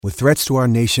With threats to our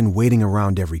nation waiting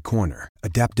around every corner,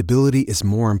 adaptability is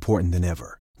more important than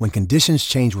ever. When conditions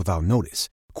change without notice,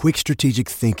 quick strategic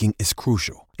thinking is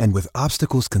crucial. And with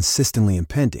obstacles consistently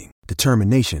impending,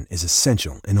 determination is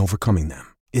essential in overcoming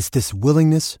them. It's this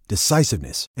willingness,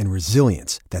 decisiveness, and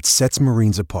resilience that sets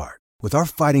Marines apart. With our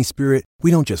fighting spirit, we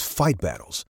don't just fight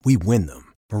battles, we win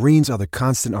them. Marines are the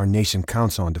constant our nation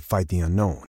counts on to fight the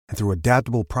unknown. And through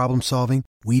adaptable problem solving,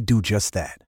 we do just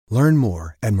that. Learn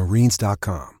more at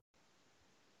marines.com.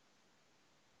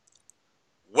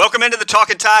 Welcome into the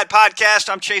Talking Tide podcast.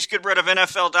 I'm Chase Goodbread of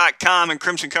NFL.com and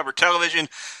Crimson Cover Television.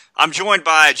 I'm joined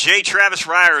by Jay Travis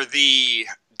Reier, the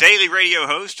daily radio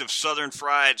host of Southern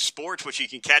Fried Sports, which you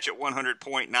can catch at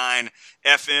 100.9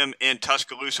 FM in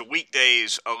Tuscaloosa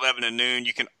weekdays, 11 to noon.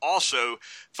 You can also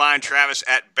find Travis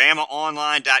at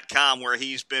BamaOnline.com, where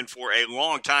he's been for a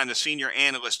long time the senior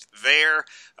analyst there.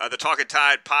 The Talking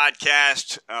Tide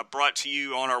podcast brought to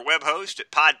you on our web host at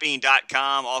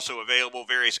Podbean.com, also available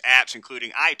various apps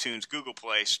including iTunes, Google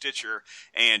Play, Stitcher,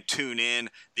 and TuneIn.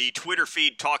 The Twitter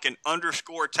feed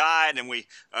Talking_Tide, and we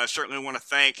certainly want to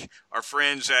thank our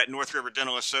friends at North River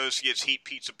Dental Associates, Heat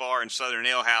Pizza Bar, and Southern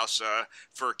Ale House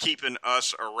for keeping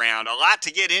us around. A lot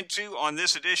to get into on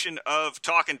this edition of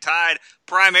Talking Tide.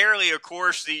 Primarily, of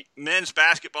course, the men's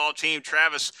basketball team,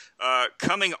 Travis,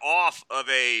 coming off of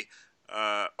a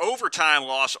overtime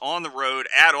loss on the road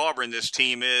at Auburn. This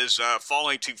team is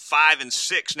falling to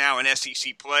 5-6 now in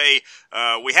SEC play.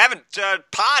 We haven't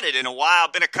potted in a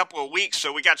while, been a couple of weeks,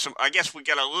 so we got some. I guess we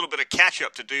got a little bit of catch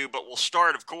up to do. But we'll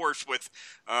start, of course, with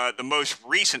the most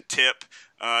recent tip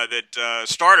that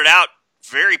started out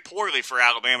very poorly for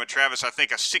Alabama. Travis, I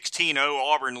think a 16-0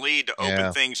 Auburn lead to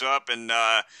open things up, and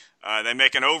they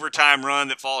make an overtime run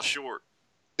that falls short.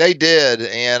 They did,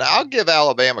 and I'll give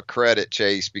Alabama credit,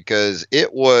 Chase, because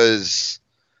it was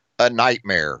a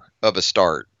nightmare of a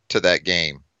start to that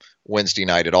game Wednesday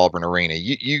night at Auburn Arena.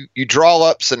 You draw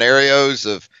up scenarios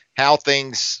of how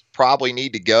things probably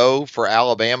need to go for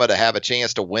Alabama to have a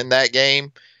chance to win that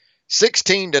game.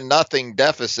 16-0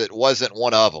 deficit wasn't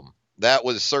one of them. That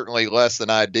was certainly less than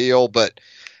ideal, but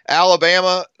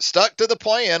Alabama stuck to the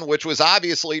plan, which was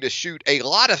obviously to shoot a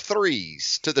lot of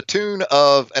threes to the tune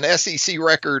of an SEC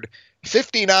record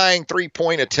 59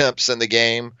 three-point attempts in the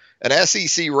game, an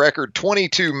SEC record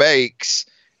 22 makes.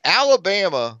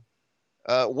 Alabama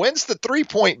wins the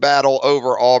three-point battle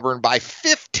over Auburn by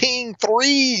 15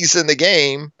 threes in the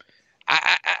game.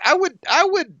 I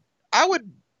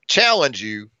would challenge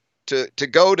you to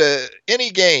go to any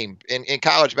game in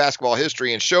college basketball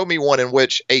history and show me one in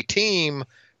which a team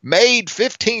made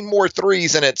 15 more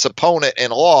threes than its opponent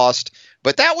and lost.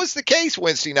 But that was the case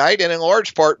Wednesday night, and in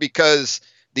large part because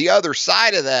the other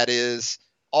side of that is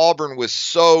Auburn was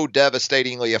so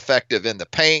devastatingly effective in the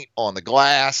paint, on the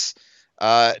glass.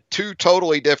 Two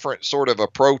totally different sort of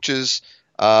approaches.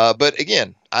 But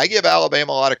again, I give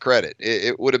Alabama a lot of credit.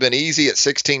 It would have been easy at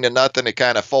 16-0 to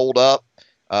kind of fold up.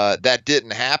 That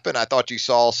didn't happen. I thought you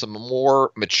saw some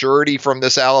more maturity from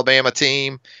this Alabama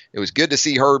team. It was good to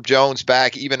see Herb Jones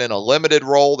back, even in a limited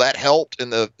role. That helped in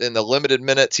the limited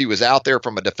minutes he was out there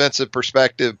from a defensive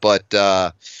perspective, but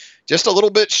just a little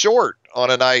bit short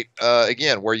on a night,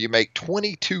 again, where you make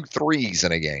 22 threes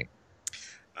in a game.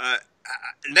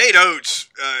 Nate Oates,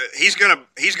 he's gonna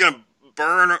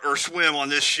burn or swim on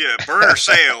this ship, burn or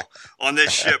sail on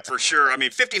this ship for sure. I mean,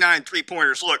 59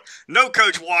 three-pointers. Look, no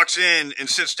coach walks in and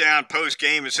sits down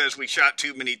post-game and says we shot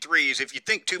too many threes. If you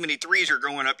think too many threes are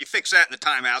going up, you fix that in the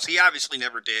timeouts. He obviously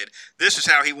never did. This is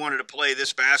how he wanted to play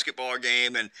this basketball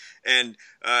game, and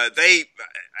they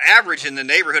average in the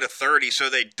neighborhood of 30, so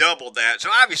they doubled that. So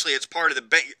obviously it's part of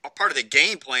the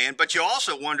game plan, but you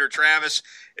also wonder, Travis,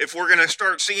 if we're going to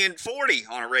start seeing 40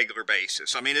 on a regular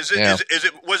basis. I mean,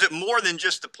 was it more than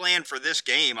just the plan for this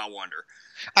game, I wonder?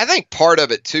 I think part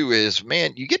of it, too, is,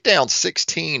 man, you get down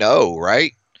 16-0,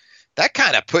 right? That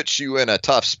kind of puts you in a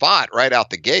tough spot right out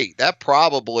the gate. That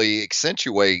probably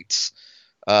accentuates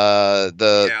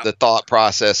the thought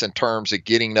process in terms of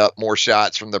getting up more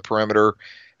shots from the perimeter.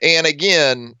 And,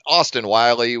 again, Austin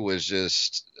Wiley was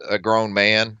just a grown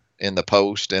man in the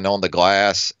post and on the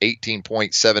glass, 18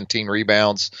 points, 17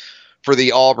 rebounds for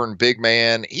the Auburn big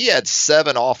man. He had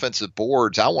 7 offensive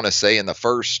boards, I want to say, in the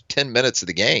first 10 minutes of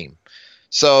the game.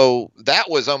 So that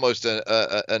was almost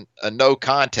a no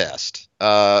contest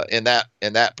in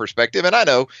that perspective. And I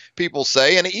know people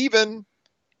say, and even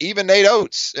Nate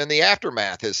Oates in the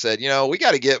aftermath has said, we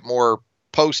got to get more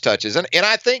post touches. And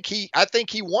I think he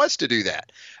wants to do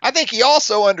that. I think he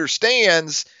also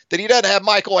understands that he doesn't have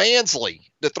Michael Ansley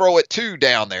to throw it to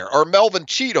down there, or Melvin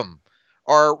Cheatham,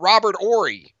 or Robert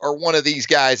Ory or one of these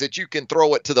guys that you can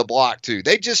throw it to the block to.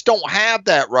 They just don't have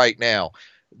that right now.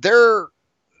 Their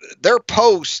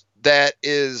post that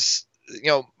is,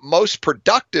 most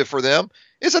productive for them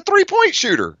is a 3-point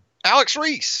shooter. Alex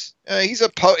Reese. He's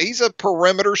a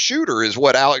perimeter shooter is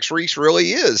what Alex Reese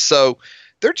really is. So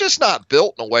they're just not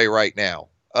built in a way right now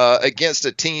against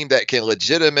a team that can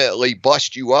legitimately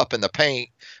bust you up in the paint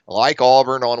like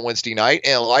Auburn on Wednesday night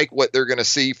and like what they're going to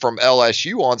see from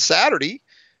LSU on Saturday,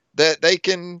 that they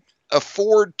can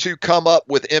afford to come up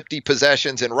with empty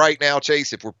possessions. And right now,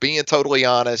 Chase, if we're being totally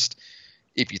honest,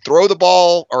 if you throw the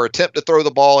ball or attempt to throw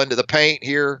the ball into the paint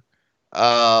here,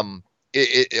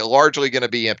 it largely going to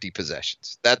be empty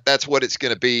possessions. That's what it's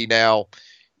going to be now.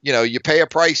 You pay a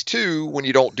price too when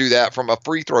you don't do that from a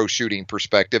free throw shooting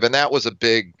perspective. And that was a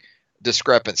big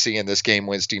discrepancy in this game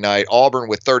Wednesday night. Auburn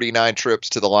with 39 trips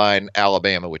to the line,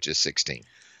 Alabama with just 16.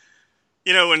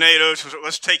 When Nate Oates was,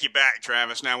 let's take you back,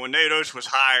 Travis. Now, when Nate Oates was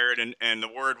hired and the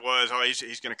word was,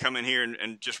 he's going to come in here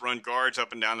and just run guards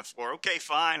up and down the floor. Okay,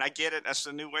 fine. I get it. That's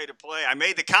the new way to play. I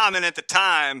made the comment at the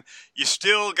time, you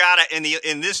still got to, in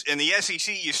the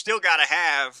SEC, you still got to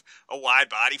have a wide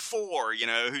body four,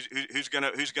 who's going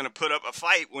to put up a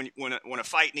fight when a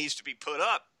fight needs to be put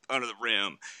up under the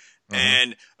rim.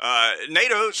 And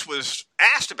Nate Oates was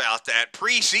asked about that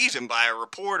preseason by a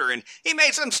reporter, and he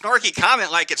made some snarky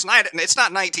comment like it's not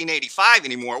 1985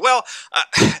 anymore. Well,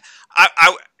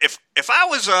 if I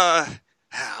was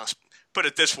let's put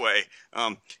it this way,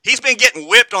 he's been getting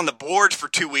whipped on the boards for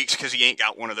 2 weeks because he ain't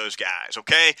got one of those guys.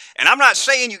 Okay, and I'm not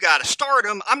saying you got to start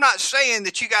him. I'm not saying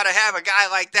that you got to have a guy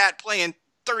like that playing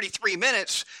 33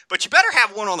 minutes, but you better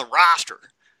have one on the roster.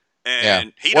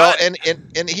 And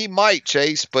and he might,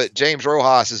 Chase, but James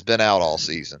Rojas has been out all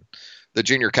season, the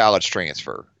junior college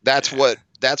transfer. That's what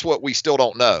we still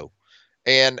don't know.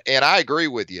 And I agree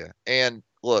with you. And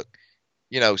look,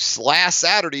 last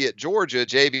Saturday at Georgia,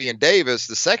 Javian Davis,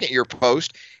 the second-year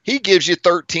post, he gives you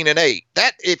 13 and 8.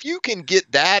 That if you can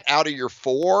get that out of your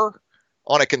four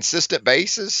on a consistent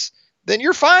basis, then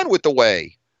you're fine with the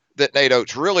way that Nate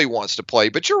Oates really wants to play.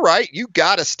 But you're right, you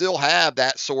got to still have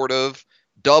that sort of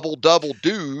double-double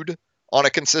dude on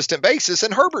a consistent basis.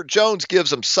 And Herbert Jones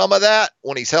gives him some of that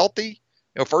when he's healthy.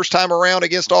 First time around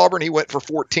against Auburn, he went for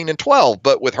 14 and 12.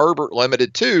 But with Herbert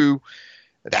limited too,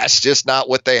 that's just not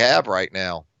what they have right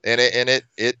now. And it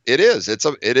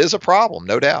is a problem,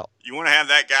 no doubt. You want to have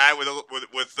that guy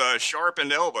with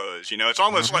sharpened elbows. It's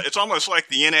almost like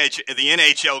the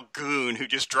NHL goon who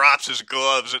just drops his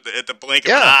gloves at the blink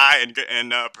of an eye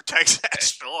and protects that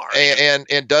star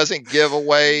and doesn't give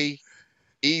away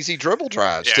easy dribble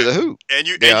drives to the hoop. And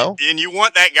you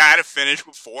want that guy to finish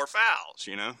with 4 fouls,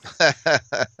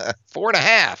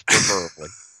 4.5, preferably.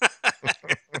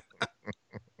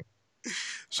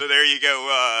 So there you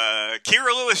go.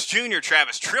 Kira Lewis Jr.,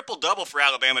 Travis, triple-double for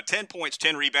Alabama, 10 points,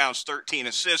 10 rebounds, 13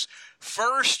 assists.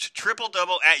 First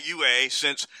triple-double at UA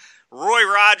since Roy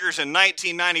Rogers in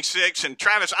 1996. And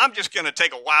Travis, I'm just going to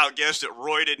take a wild guess that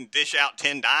Roy didn't dish out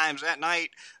 10 dimes that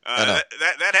night.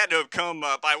 That had to have come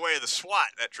by way of the SWAT,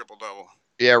 that triple-double.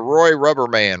 Yeah, Roy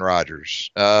Rubberman Rogers.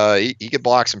 He could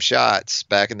block some shots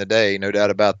back in the day, no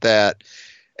doubt about that.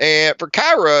 And for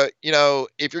Kyra,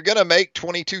 if you're going to make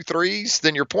 22 threes,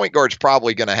 then your point guard's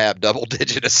probably going to have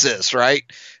double-digit assists, right?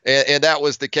 And that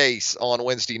was the case on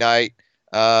Wednesday night.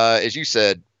 As you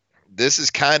said, this is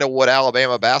kind of what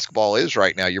Alabama basketball is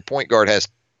right now. Your point guard has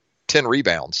 10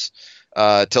 rebounds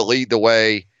to lead the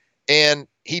way. And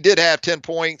he did have 10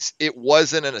 points. It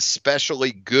wasn't an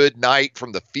especially good night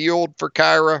from the field for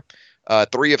Kyra.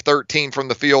 3 of 13 from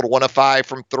the field, 1 of 5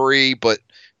 from 3, but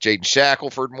Jaden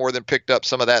Shackelford more than picked up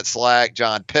some of that slack.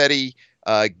 John Petty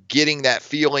getting that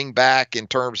feeling back in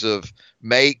terms of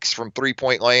makes from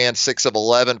three-point land, 6 of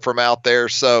 11 from out there.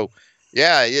 So,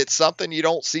 yeah, it's something you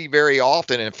don't see very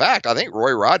often. In fact, I think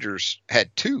Roy Rogers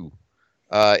had 2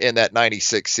 in that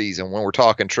 96 season when we're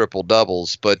talking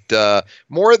triple-doubles. But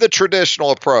more of the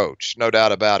traditional approach, no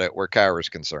doubt about it, where Kyra's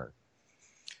concerned.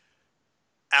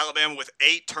 Alabama with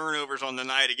 8 turnovers on the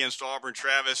night against Auburn,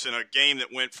 Travis, in a game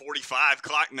that went 45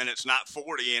 clock minutes, not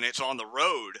 40, and it's on the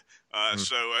road.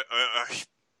 So a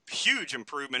huge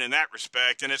improvement in that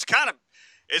respect. And it's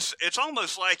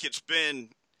almost like it's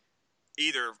been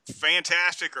either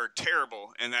fantastic or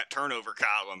terrible in that turnover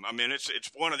column. I mean, it's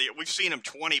one of we've seen him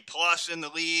 20 plus in the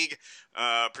league,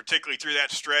 particularly through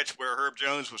that stretch where Herb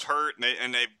Jones was hurt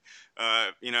and they've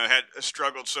had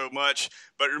struggled so much.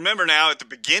 But remember now, at the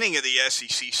beginning of the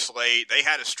SEC slate, they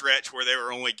had a stretch where they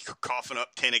were only coughing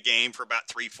up 10 a game for about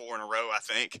 3-4 in a row, I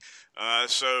think.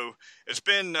 So it's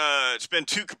been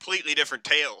 2 completely different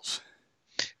tales.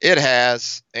 It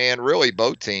has, and really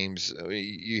both teams.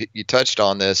 You touched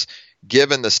on this.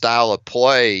 Given the style of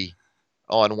play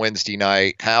on Wednesday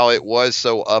night, how it was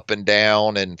so up and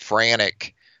down and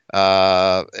frantic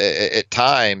at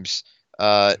times.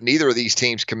 Neither of these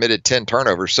teams committed 10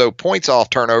 turnovers. So points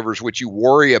off turnovers, which you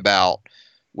worry about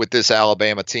with this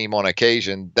Alabama team on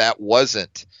occasion, that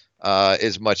wasn't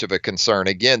as much of a concern.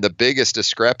 Again, the biggest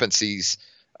discrepancies,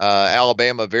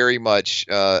 Alabama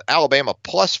Alabama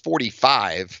plus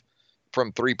 45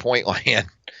 from three-point land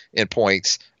in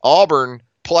points. Auburn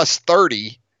plus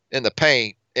 30 in the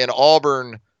paint. And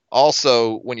Auburn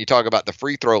also, when you talk about the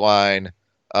free throw line,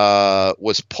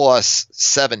 was plus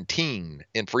 17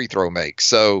 in free throw makes.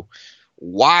 So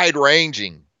wide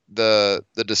ranging the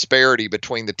disparity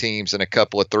between the teams in a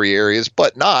couple of three areas,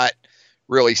 but not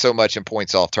really so much in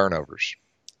points off turnovers.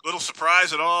 Little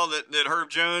surprise at all that Herb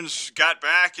Jones got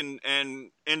back and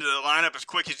into the lineup as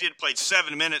quick as he did. Played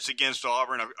 7 minutes against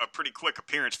Auburn, a pretty quick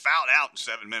appearance. Fouled out in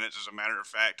 7 minutes, as a matter of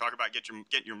fact. Talk about getting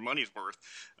your money's worth.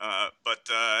 But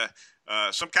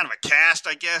some kind of a cast,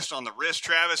 I guess, on the wrist.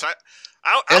 Travis,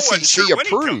 I wasn't sure when he'd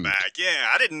come back. Yeah,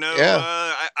 I didn't know.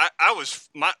 Yeah. I was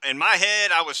in my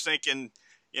head. I was thinking,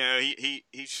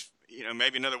 he's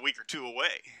maybe another week or two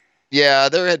away. Yeah,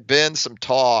 there had been some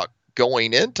talk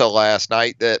going into last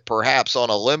night that perhaps on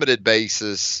a limited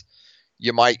basis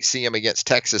you might see him against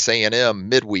Texas A&M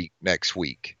midweek next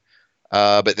week.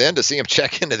 But then to see him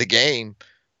check into the game,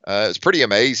 it's pretty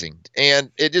amazing.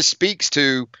 And it just speaks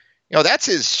to, that's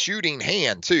his shooting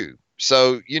hand too.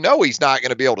 So he's not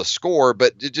going to be able to score,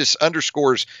 but it just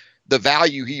underscores the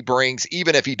value he brings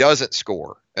even if he doesn't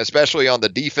score, especially on the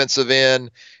defensive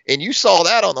end. And you saw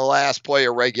that on the last play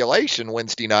of regulation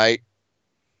Wednesday night.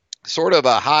 Sort of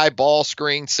a high ball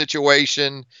screen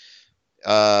situation,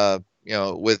 with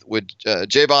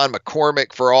Javon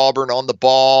McCormick for Auburn on the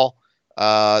ball.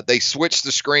 They switched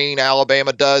the screen,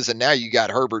 Alabama does, and now you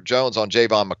got Herbert Jones on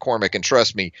Javon McCormick. And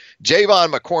trust me,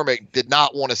 Javon McCormick did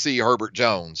not want to see Herbert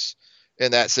Jones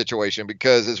in that situation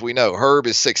because, as we know, Herb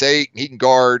is 6'8", and he can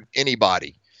guard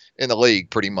anybody in the league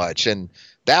pretty much. And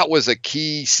that was a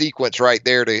key sequence right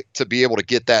there to be able to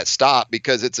get that stop,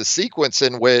 because it's a sequence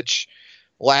in which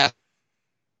last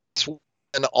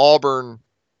when Auburn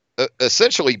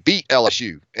essentially beat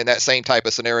LSU in that same type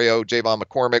of scenario. Javon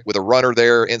McCormick with a runner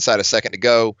there inside a second to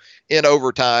go in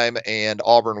overtime, and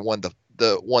Auburn won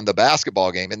the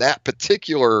basketball game. In that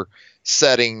particular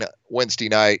setting Wednesday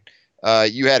night,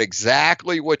 you had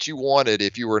exactly what you wanted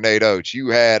if you were Nate Oates. You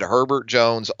had Herbert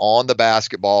Jones on the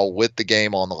basketball with the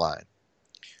game on the line.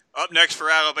 Up next for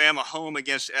Alabama, home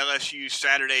against LSU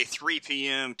Saturday, 3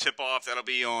 p.m. tip-off. That'll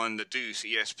be on the Deuce,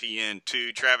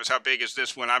 ESPN2. Travis, how big is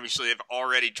this one? Obviously, they've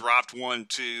already dropped one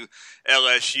to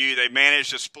LSU. They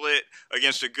managed a split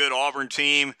against a good Auburn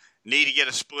team. Need to get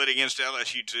a split against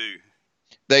LSU, too.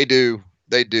 They do.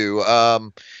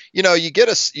 You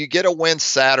get a win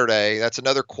Saturday. That's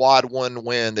another quad one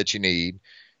win that you need.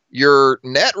 Your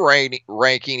net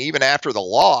ranking, even after the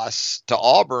loss to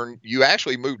Auburn, you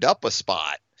actually moved up a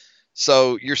spot.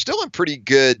 So you're still in pretty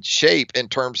good shape in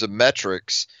terms of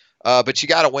metrics, but you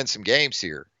got to win some games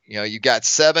here. You got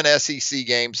 7 SEC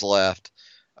games left.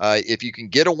 If you can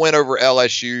get a win over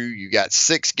LSU, you got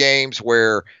 6 games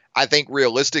where I think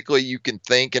realistically you can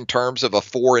think in terms of a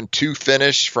 4-2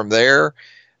 finish from there.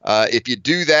 If you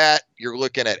do that, you're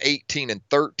looking at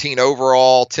 18-13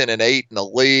 overall, 10-8 in the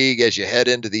league as you head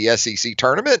into the SEC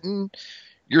tournament, and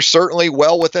you're certainly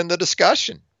well within the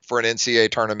discussion for an NCAA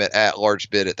tournament at large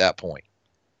bid at that point.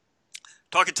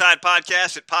 Talking Tide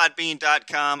podcast at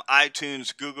podbean.com,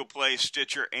 iTunes, Google Play,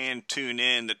 Stitcher, and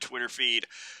TuneIn, the Twitter feed.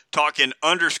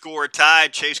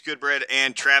 Talking_Tide, Chase Goodbread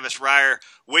and Travis Reier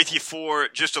with you for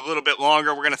just a little bit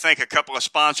longer. We're going to thank a couple of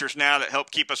sponsors now that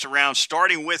help keep us around,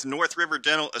 starting with North River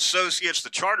Dental Associates, the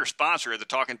charter sponsor of the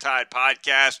Talking Tide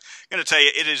podcast. I'm going to tell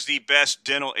you, it is the best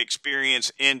dental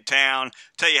experience in town.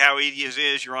 Tell you how easy it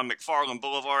is. You're on McFarland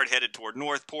Boulevard, headed toward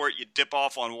Northport. You dip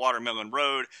off on Watermelon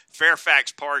Road.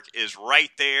 Fairfax Park is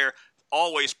right there.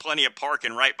 Always plenty of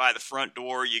parking right by the front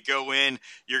door. You go in,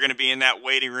 you're going to be in that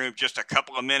waiting room just a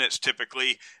couple of minutes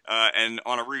typically, and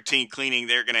on a routine cleaning,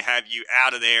 they're going to have you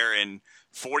out of there in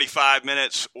 45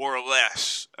 minutes or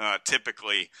less,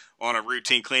 typically on a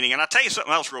routine cleaning. And I'll tell you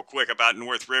something else real quick about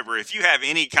North River. If you have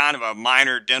any kind of a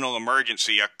minor dental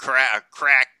emergency, a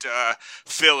cracked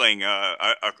filling, a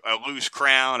loose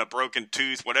crown, a broken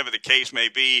tooth, whatever the case may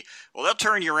be, well, they'll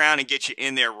turn you around and get you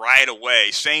in there right away.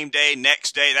 Same day,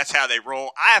 next day, that's how they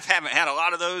roll. I haven't had a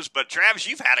lot of those, but Travis,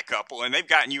 you've had a couple, and they've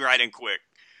gotten you right in quick.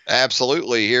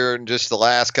 Absolutely. Here in just the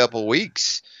last couple of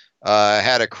weeks, I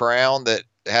had a crown that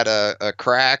had a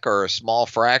crack or a small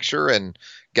fracture, and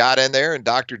got in there, and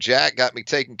Dr. Jack got me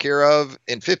taken care of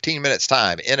in 15 minutes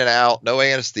time, in and out, no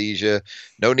anesthesia,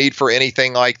 no need for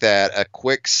anything like that. A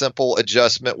quick, simple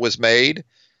adjustment was made,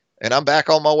 and I'm back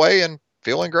on my way and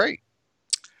feeling great.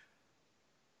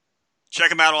 Check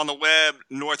them out on the web,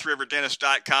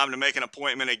 northriverdentist.com, to make an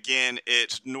appointment. Again,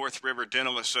 it's North River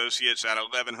Dental Associates at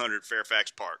 1100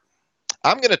 Fairfax Park.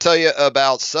 I'm going to tell you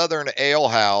about Southern Ale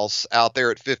House out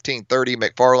there at 1530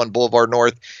 McFarland Boulevard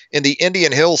North in the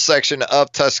Indian Hills section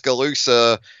of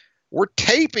Tuscaloosa. We're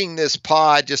taping this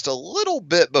pod just a little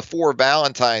bit before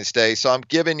Valentine's Day, so I'm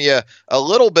giving you a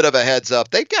little bit of a heads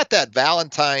up. They've got that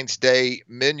Valentine's Day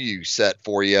menu set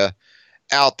for you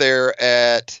out there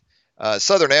at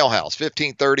Southern Ale House,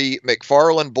 1530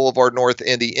 McFarland Boulevard North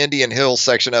in the Indian Hills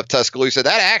section of Tuscaloosa.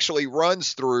 That actually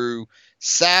runs through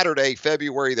Saturday,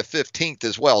 February the 15th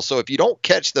as well. So if you don't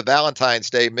catch the Valentine's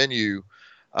Day menu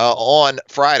on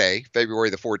Friday,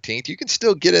 February the 14th, you can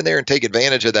still get in there and take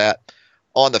advantage of that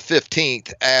on the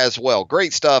 15th as well.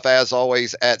 Great stuff, as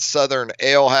always, at Southern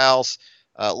Ale House.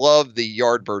 Love the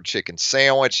Yardbird chicken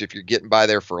sandwich. If you're getting by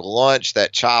there for lunch,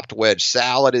 that chopped wedge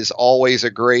salad is always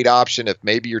a great option if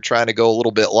maybe you're trying to go a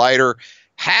little bit lighter.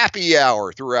 Happy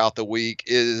hour throughout the week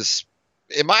is,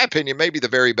 in my opinion, maybe the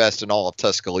very best in all of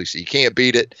Tuscaloosa. You can't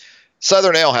beat it.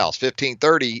 Southern Ale House,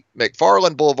 1530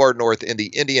 McFarland Boulevard North in the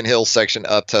Indian Hills section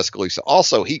of Tuscaloosa.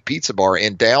 Also, Heat Pizza Bar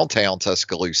in downtown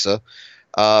Tuscaloosa.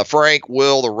 Frank,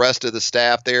 Will, the rest of the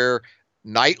staff there,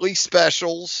 nightly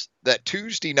specials. That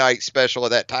Tuesday night special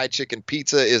of that Thai chicken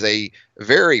pizza is a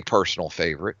very personal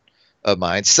favorite of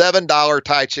mine. $7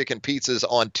 Thai chicken pizzas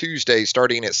on Tuesday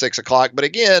starting at 6 o'clock. But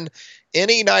again,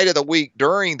 any night of the week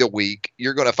during the week,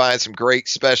 you're going to find some great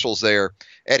specials there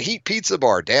at Heat Pizza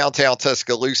Bar, downtown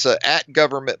Tuscaloosa at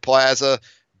Government Plaza.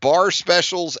 Bar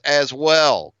specials as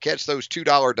well. Catch those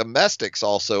 $2 domestics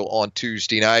also on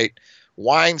Tuesday night.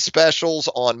 Wine specials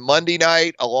on Monday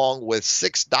night, along with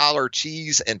 $6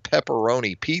 cheese and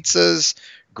pepperoni pizzas.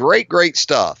 Great, great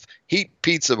stuff. Heat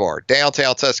Pizza Bar,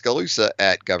 downtown Tuscaloosa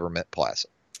at Government Plaza.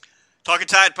 Talking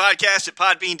Tide podcast at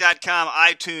podbean.com,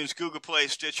 iTunes, Google Play,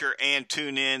 Stitcher, and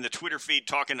TuneIn. The Twitter feed,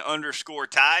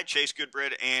 talking_Tide. Chase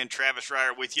Goodbread and Travis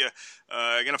Reier with you.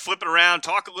 Going to flip it around,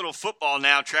 talk a little football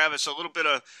now, Travis. A little bit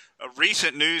of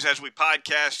recent news as we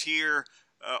podcast here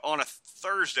on a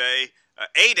Thursday.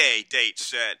 A-Day date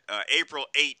set. April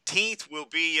 18th will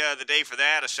be the day for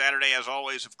that. A Saturday, as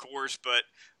always, of course, but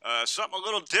something a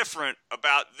little different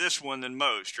about this one than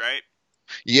most, right?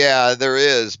 Yeah, there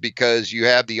is, because you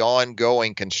have the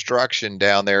ongoing construction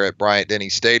down there at Bryant-Denny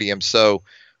Stadium. So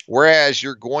whereas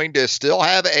you're going to still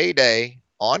have A-Day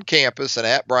on campus and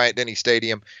at Bryant-Denny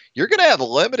Stadium, you're going to have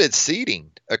limited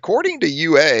seating. According to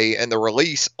UA and the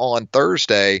release on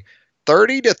Thursday,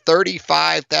 30 to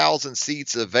 35,000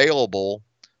 seats available,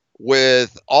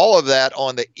 with all of that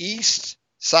on the east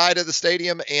side of the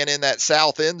stadium and in that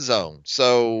south end zone.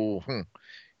 So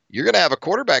you're going to have a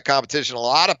quarterback competition. A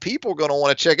lot of people are going to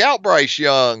want to check out Bryce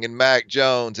Young and Mac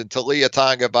Jones and Talia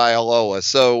Tagovailoa.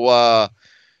 So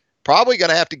probably going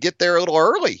to have to get there a little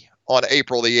early on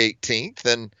April the 18th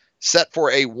and set for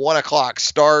a 1 o'clock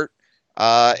start.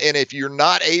 And if you're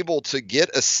not able to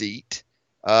get a seat,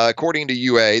 according to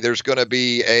UA, there's going to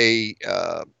be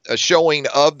a showing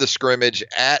of the scrimmage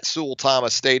at Sewell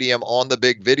Thomas Stadium on the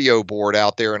big video board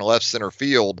out there in left center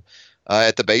field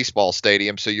at the baseball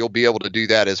stadium. So you'll be able to do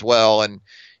that as well. And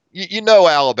you know,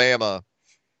 Alabama,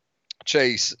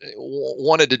 Chase,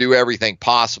 wanted to do everything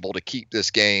possible to keep this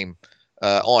game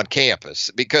on campus,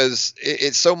 because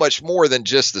it's so much more than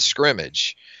just the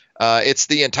scrimmage. It's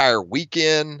the entire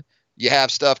weekend. You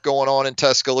have stuff going on in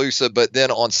Tuscaloosa, but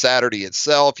then on Saturday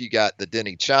itself, you got the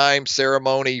Denny Chime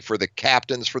ceremony for the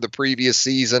captains for the previous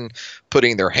season,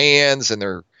 putting their hands and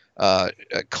their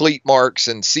cleat marks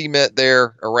and cement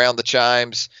there around the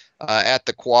chimes at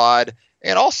the quad.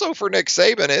 And also for Nick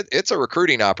Saban, it's a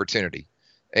recruiting opportunity.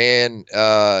 And,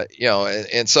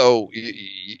 and so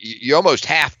you almost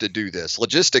have to do this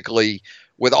logistically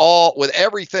with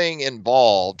everything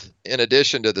involved in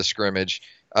addition to the scrimmage.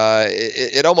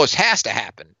 It almost has to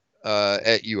happen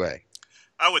at UA.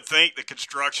 I would think the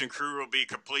construction crew will be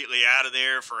completely out of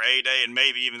there for A-Day and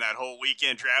maybe even that whole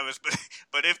weekend, Travis.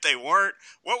 But if they weren't,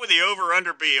 what would the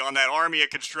over-under be on that army of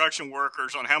construction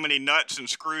workers on how many nuts and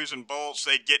screws and bolts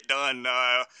they'd get done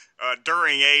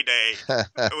during A-Day?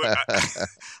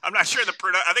 I'm not sure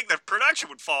I think the production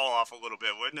would fall off a little bit,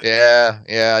 wouldn't it?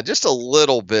 Yeah, just a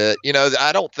little bit.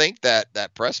 I don't think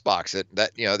that press box,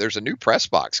 there's a new press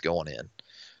box going in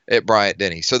at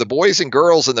Bryant-Denny. So the boys and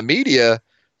girls in the media,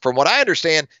 from what I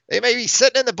understand, they may be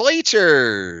sitting in the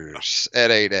bleachers at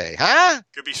A-Day, huh?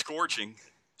 Could be scorching.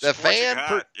 the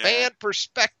fan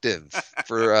perspective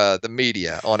for the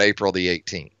media on April the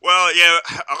 18th. Well, yeah,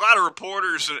 a lot of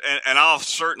reporters, and I'll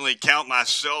certainly count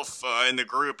myself in the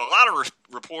group. A lot of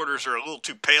reporters are a little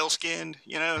too pale-skinned,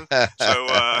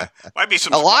 So might be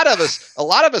some. A lot of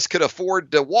us could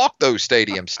afford to walk those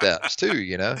stadium steps too,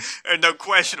 There's no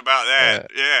question about that.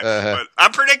 But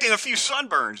I'm predicting a few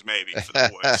sunburns maybe for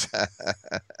the boys.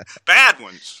 Bad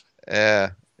ones.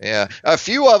 Yeah. A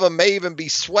few of them may even be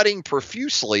sweating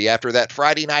profusely after that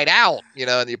Friday night out,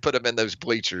 and you put them in those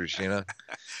bleachers,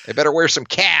 They better wear some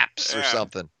caps or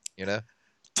something,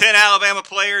 10 Alabama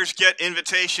players get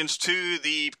invitations to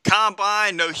the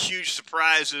Combine. No huge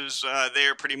surprises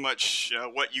there. Pretty much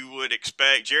what you would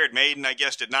expect. Jared Maiden, I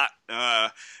guess, did not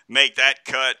make that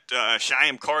cut.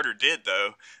 Shyam Carter did,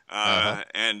 though.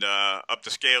 And up the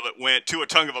scale it went. Tua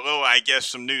Tagovailoa, I guess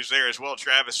some news there as well,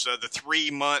 Travis. The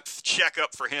 3-month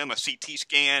checkup for him, a CT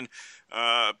scan.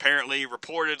 Apparently,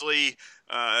 reportedly,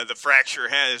 the fracture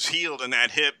has healed in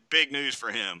that hip. Big news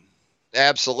for him.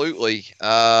 Absolutely.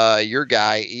 Your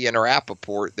guy, Ian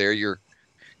Rappaport there, your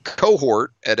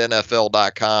cohort at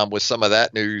NFL.com with some of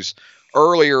that news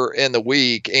earlier in the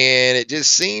week. And it just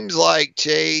seems like,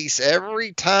 Chase,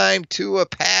 every time Tua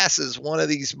passes one of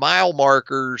these mile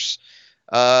markers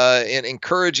in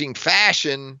encouraging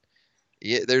fashion,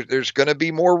 there's going to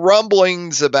be more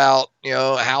rumblings about,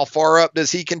 how far up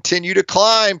does he continue to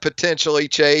climb potentially,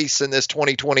 Chase, in this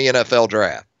 2020 NFL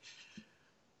draft?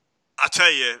 I'll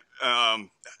tell you, I'm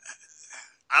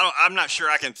not sure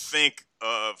I can think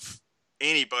of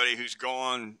anybody who's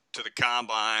gone to the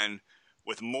Combine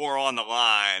with more on the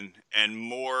line and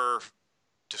more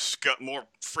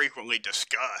frequently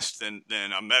discussed than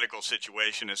a medical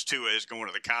situation as Tua is going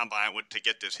to the Combine to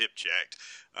get this hip checked.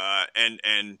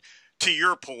 And to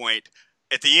your point,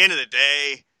 at the end of the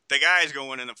day, the guy's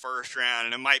going in the first round,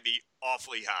 and it might be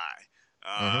awfully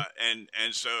high.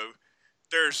 And so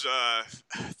there's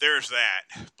that,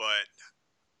 but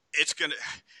it's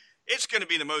gonna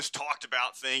be the most talked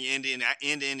about thing in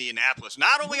Indianapolis.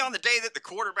 Not only on the day that the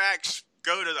quarterbacks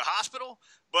go to the hospital,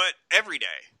 but every day.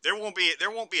 There won't be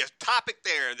a topic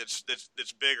there that's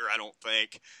bigger, I don't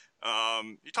think.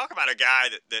 You talk about a guy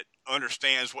that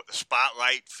understands what the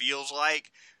spotlight feels like.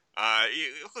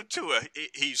 Look Tua,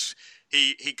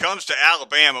 he comes to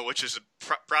Alabama, which is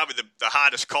probably the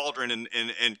hottest cauldron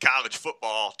in college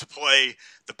football, to play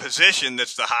the position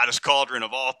that's the hottest cauldron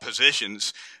of all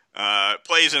positions.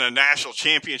 Plays in a national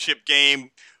championship game,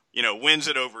 wins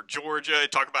it over Georgia.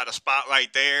 Talk about a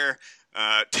spotlight there.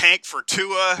 Tank for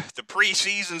Tua, the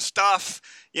preseason stuff.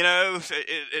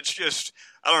 It's just,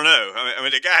 I don't know. I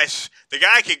mean, the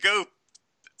guy could go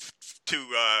to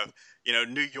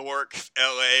New York,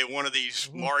 LA, one of these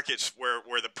markets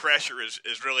where the pressure is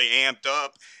really amped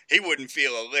up. He wouldn't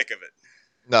feel a lick of it.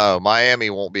 No, Miami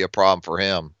won't be a problem for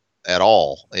him at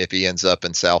all if he ends up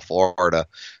in South Florida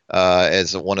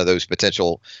as one of those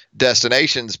potential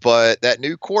destinations. But that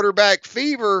new quarterback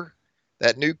fever,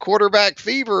 and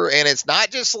it's not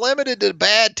just limited to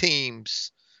bad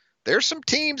teams. There's some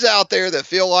teams out there that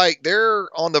feel like they're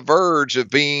on the verge of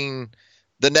being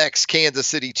the next Kansas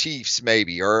City Chiefs,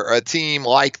 maybe, or a team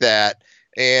like that.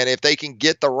 And if they can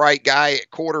get the right guy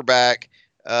at quarterback,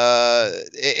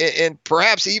 and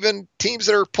perhaps even teams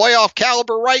that are playoff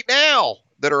caliber right now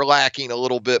that are lacking a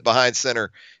little bit behind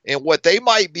center, and what they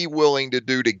might be willing to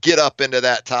do to get up into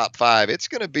that top 5, it's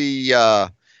going to be,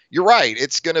 you're right,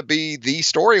 it's going to be the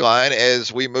storyline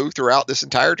as we move throughout this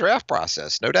entire draft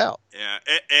process, no doubt. Yeah,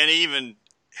 and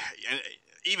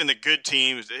even the good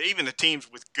teams, even the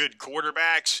teams with good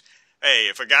quarterbacks, hey,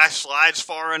 if a guy slides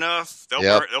far enough,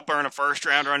 they'll burn a first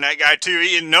rounder on that guy too,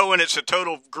 even knowing it's a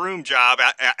total groom job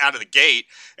out of the gate.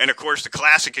 And of course, the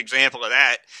classic example of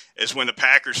that is when the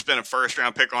Packers spent a first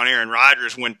round pick on Aaron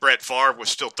Rodgers when Brett Favre was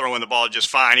still throwing the ball just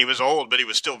fine. He was old, but he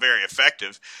was still very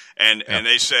effective. And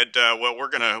they said, well,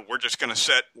 we're just gonna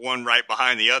set one right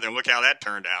behind the other, and look how that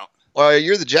turned out. Well,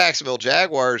 you're the Jacksonville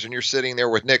Jaguars, and you're sitting there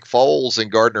with Nick Foles and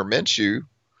Gardner Minshew.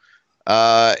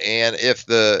 And if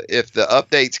the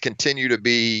updates continue to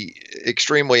be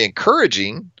extremely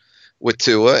encouraging with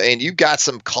Tua, and you've got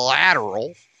some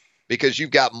collateral because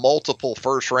you've got multiple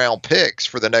first round picks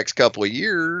for the next couple of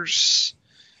years,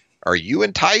 are you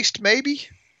enticed maybe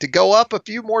to go up a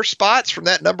few more spots from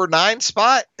that number 9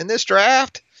 spot in this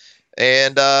draft?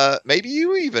 And maybe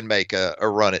you even make a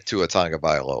run at Tua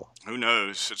Tagovailoa. Who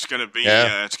knows? It's going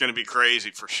to be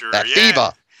crazy for sure. That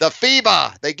FIBA, the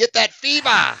FIBA, they get that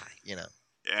FIBA.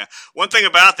 Yeah. One thing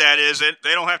about that is that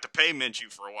they don't have to pay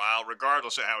Minshew for a while,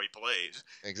 regardless of how he plays.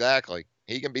 Exactly.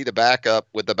 He can be the backup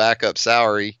with the backup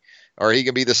salary or he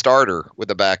can be the starter with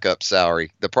the backup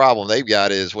salary. The problem they've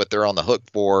got is what they're on the hook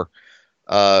for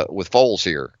with Foles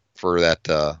here for that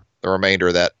the remainder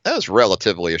of that. That was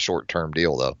relatively a short-term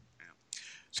deal, though.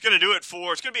 It's going to do it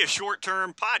for. It's going to be a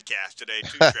short-term podcast today,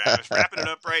 too, Travis. Wrapping it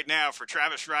up right now for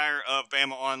Travis Reier of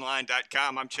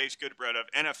BamaOnline.com. I'm Chase Goodbread of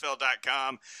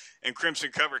NFL.com and Crimson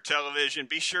Cover Television.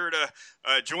 Be sure to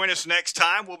join us next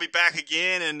time. We'll be back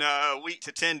again in a week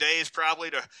to 10 days probably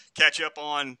to catch up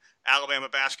on Alabama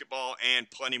basketball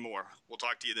and plenty more. We'll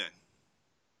talk to you then.